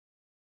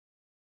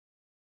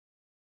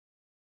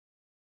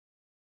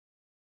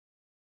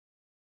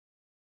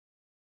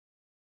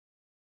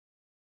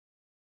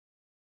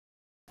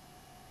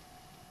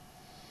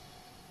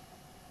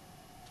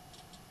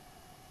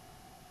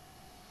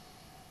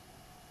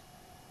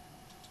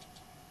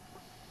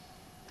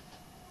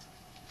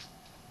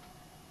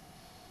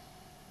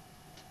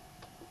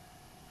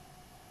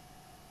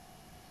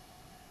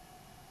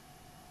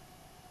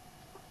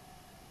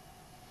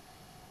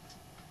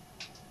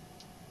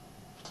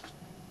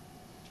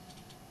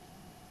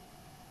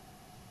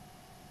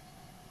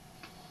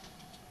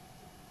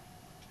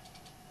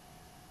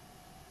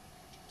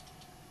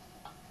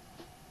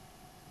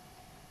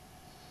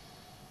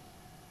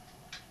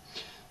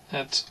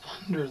That's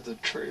under the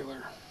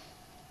trailer.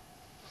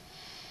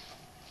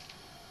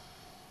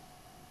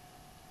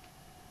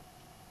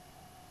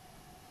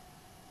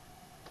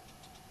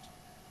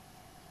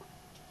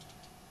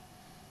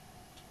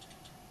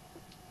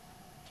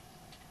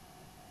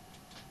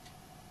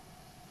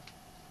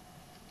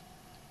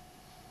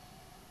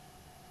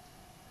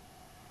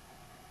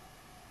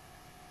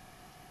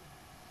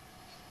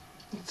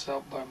 It's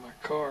out by my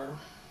car.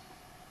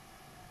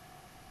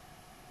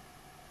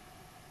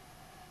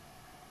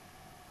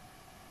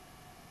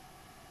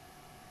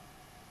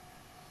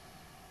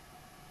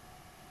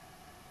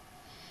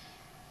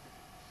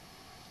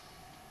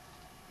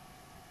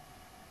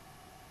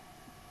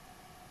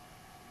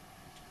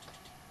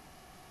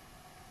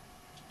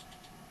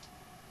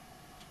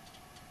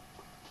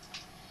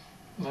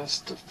 That's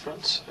the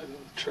front side of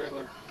the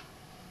trailer.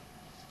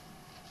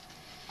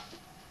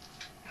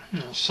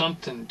 Now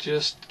something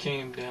just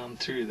came down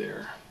through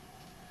there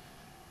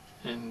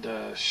and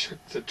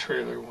shook the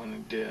trailer when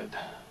it did.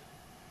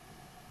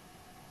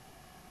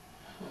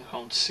 I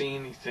don't see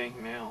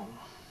anything now.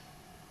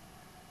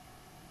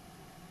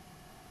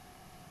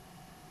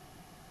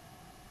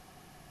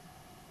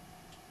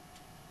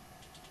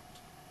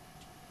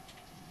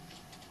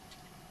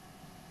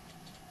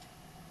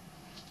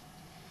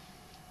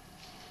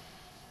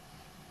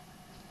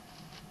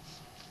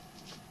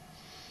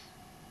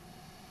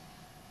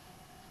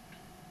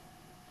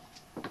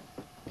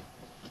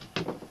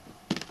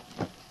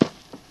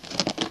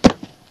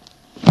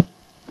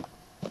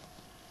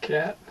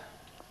 Cat.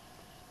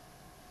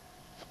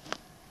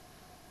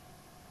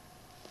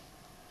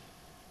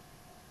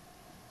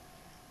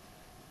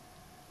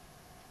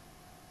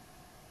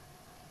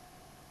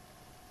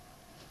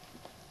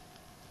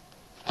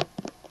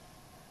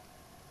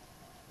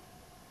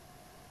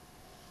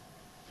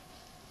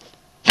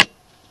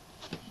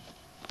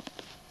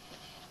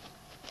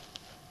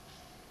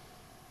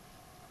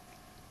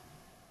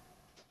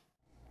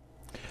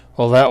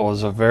 Well, that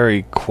was a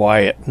very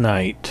quiet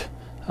night.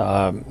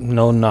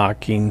 No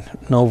knocking,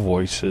 no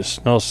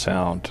voices, no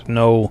sound,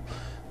 no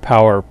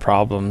power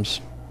problems,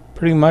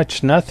 pretty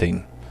much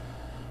nothing.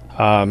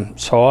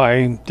 So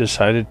I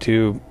decided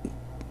to,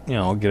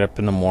 get up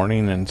in the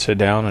morning and sit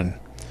down and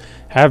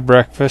have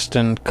breakfast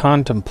and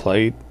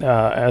contemplate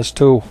as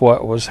to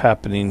what was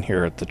happening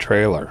here at the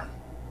trailer.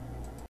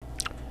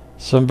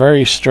 Some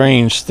very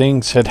strange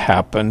things had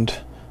happened,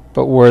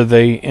 but were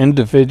they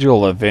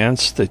individual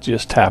events that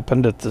just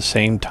happened at the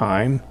same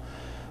time?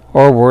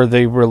 Or were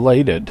they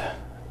related?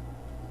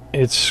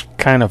 It's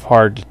kind of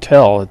hard to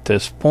tell at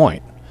this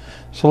point.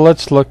 So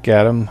let's look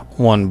at them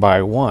one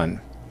by one.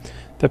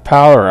 The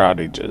power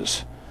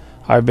outages.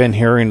 I've been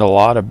hearing a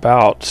lot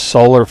about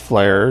solar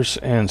flares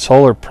and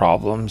solar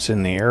problems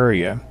in the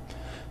area.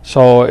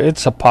 So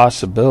it's a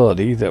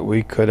possibility that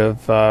we could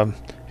have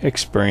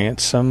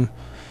experienced some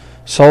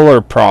solar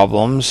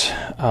problems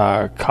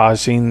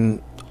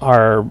causing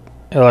our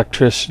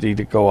electricity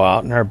to go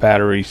out and our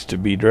batteries to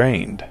be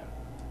drained.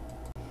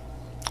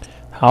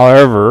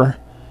 However,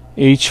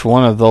 each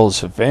one of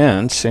those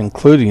events,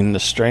 including the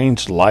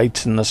strange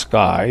lights in the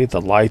sky, the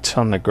lights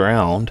on the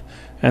ground,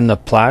 and the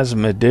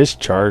plasma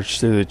discharge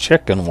through the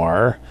chicken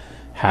wire,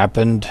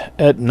 happened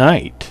at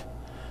night.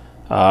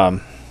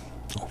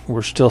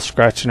 We're still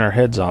scratching our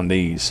heads on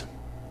these.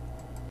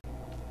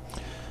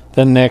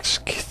 The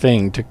next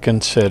thing to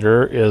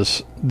consider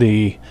is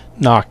the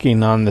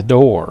knocking on the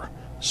door.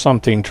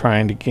 Something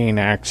trying to gain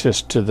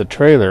access to the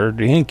trailer,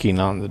 yanking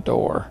on the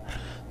door.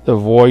 The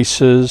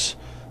voices,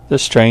 the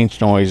strange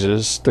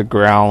noises, the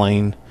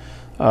growling,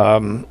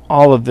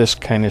 all of this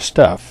kind of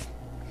stuff.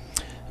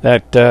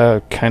 That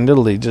kind of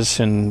leads us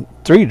in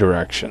three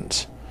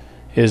directions.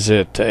 Is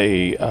it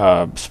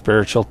a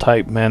spiritual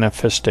type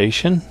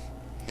manifestation?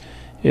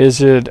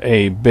 Is it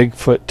a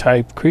Bigfoot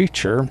type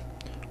creature?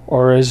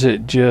 Or is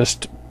it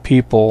just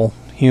people,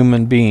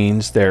 human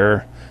beings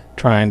there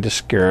trying to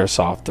scare us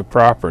off the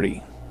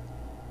property?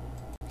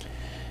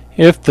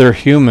 If they're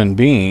human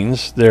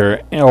beings,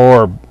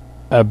 or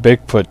a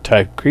Bigfoot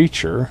type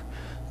creature,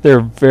 they're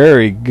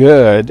very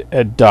good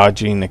at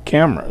dodging the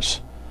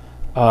cameras.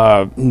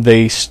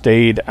 They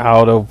stayed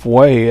out of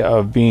way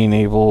of being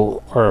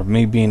able, or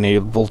me being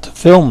able to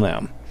film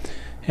them.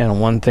 And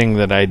one thing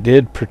that I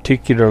did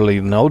particularly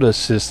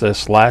notice is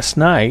this last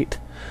night,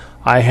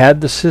 I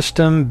had the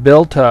system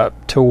built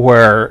up to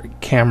where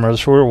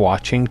cameras were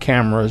watching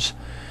cameras,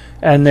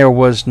 and there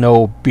was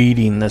no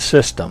beating the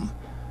system,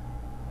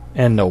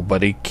 and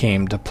nobody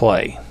came to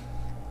play.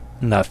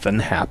 Nothing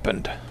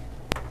happened.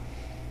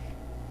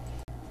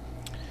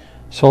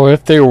 So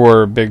if they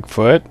were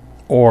Bigfoot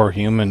or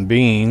human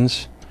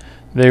beings,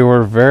 they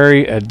were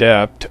very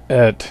adept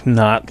at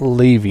not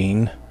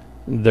leaving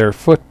their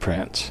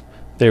footprints.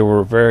 They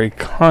were very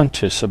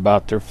conscious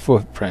about their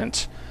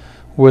footprints,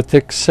 with the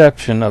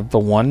exception of the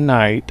one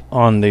night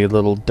on the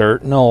little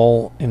dirt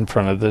knoll in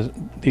front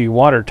of the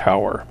water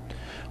tower,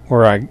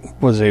 where I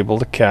was able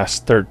to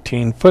cast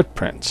 13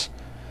 footprints.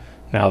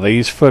 Now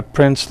these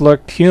footprints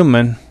looked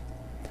human,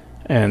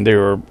 and they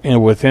were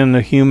within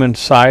the human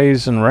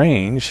size and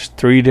range,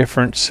 3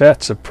 different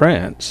sets of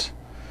prints.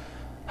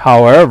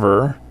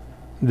 However,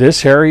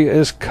 this area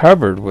is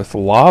covered with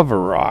lava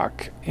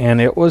rock, and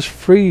it was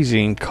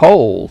freezing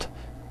cold,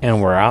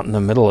 and we're out in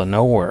the middle of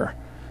nowhere.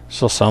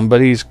 So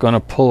somebody's going to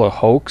pull a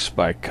hoax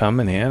by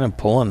coming in and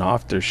pulling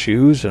off their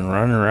shoes and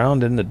running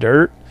around in the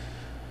dirt.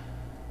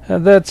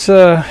 That's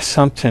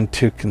something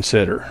to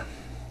consider.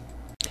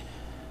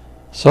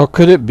 So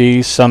could it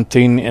be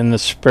something in the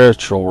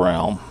spiritual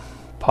realm?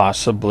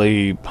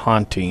 Possibly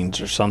hauntings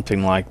or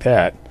something like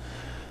that.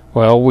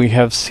 Well, we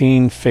have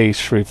seen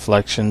face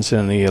reflections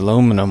in the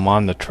aluminum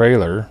on the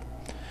trailer.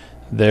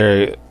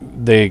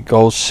 The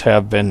ghosts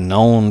have been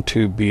known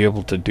to be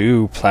able to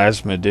do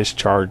plasma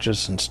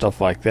discharges and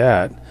stuff like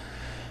that.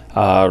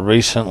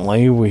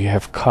 Recently, we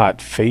have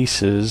caught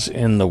faces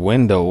in the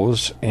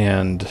windows,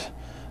 and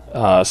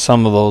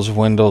some of those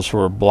windows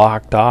were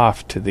blocked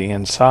off to the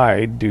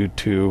inside due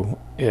to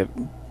it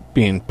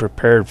being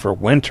prepared for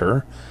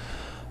winter.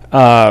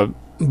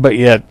 But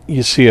yet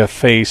you see a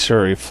face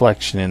or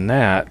reflection in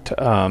that.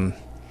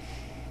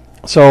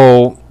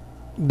 So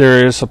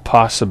there is a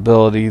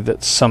possibility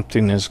that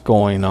something is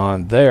going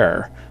on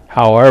there.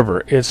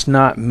 However, it's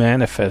not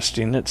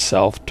manifesting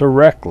itself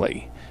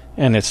directly,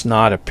 and it's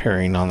not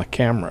appearing on the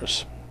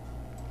cameras.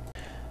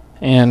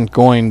 And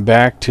going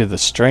back to the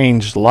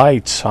strange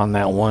lights on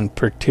that one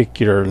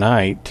particular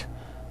night,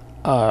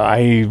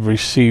 I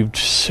received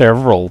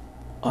several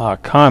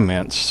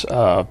comments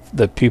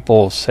that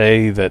people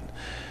say that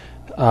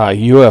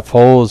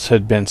UFOs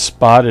had been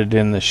spotted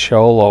in the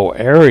Sholo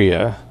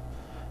area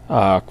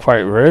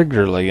quite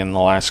regularly in the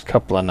last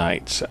couple of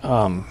nights.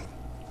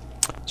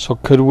 So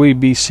could we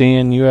be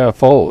seeing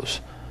UFOs?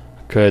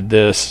 Could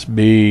this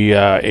be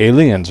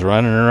aliens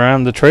running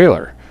around the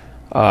trailer?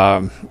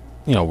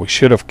 We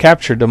should have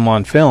captured them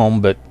on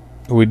film, but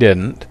we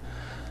didn't.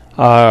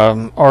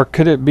 Or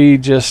could it be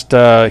just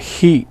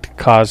heat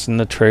causing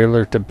the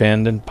trailer to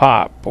bend and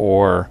pop,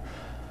 or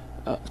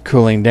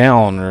cooling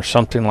down, or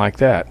something like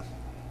that?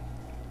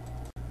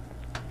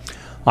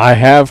 I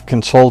have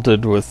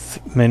consulted with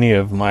many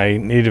of my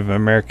Native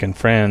American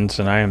friends,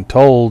 and I am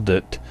told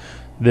that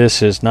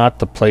this is not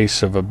the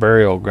place of a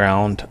burial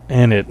ground,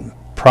 and it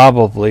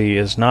probably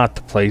is not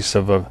the place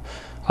of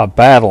a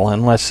battle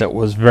unless it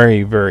was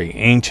very, very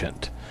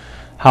ancient.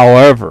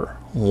 However,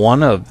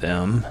 one of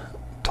them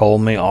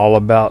told me all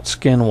about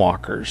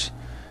skinwalkers,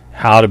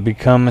 how to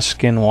become a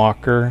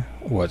skinwalker,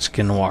 what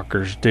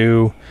skinwalkers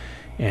do,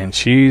 and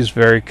she's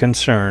very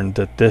concerned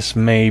that this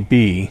may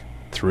be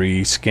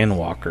 3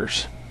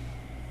 skinwalkers.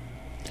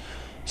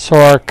 So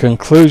our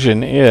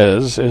conclusion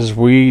is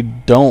we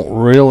don't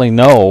really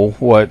know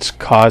what's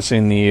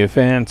causing the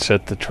events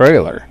at the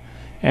trailer,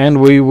 and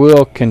we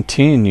will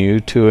continue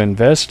to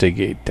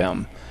investigate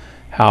them.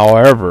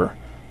 However,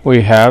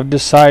 we have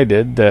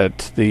decided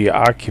that the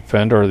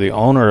occupant or the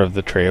owner of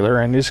the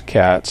trailer and his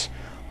cats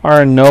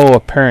are in no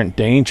apparent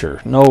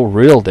danger, no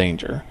real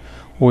danger.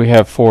 We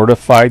have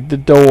fortified the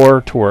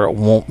door to where it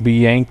won't be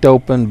yanked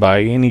open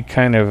by any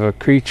kind of a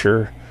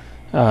creature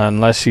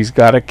unless he's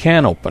got a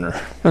can opener.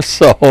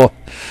 So,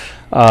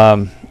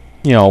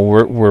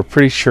 we're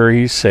pretty sure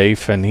he's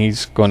safe, and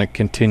he's going to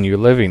continue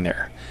living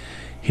there.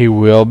 He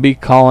will be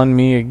calling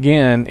me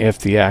again if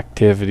the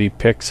activity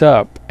picks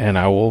up, and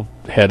I will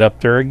head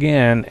up there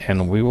again,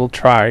 and we will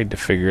try to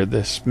figure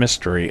this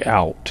mystery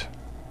out.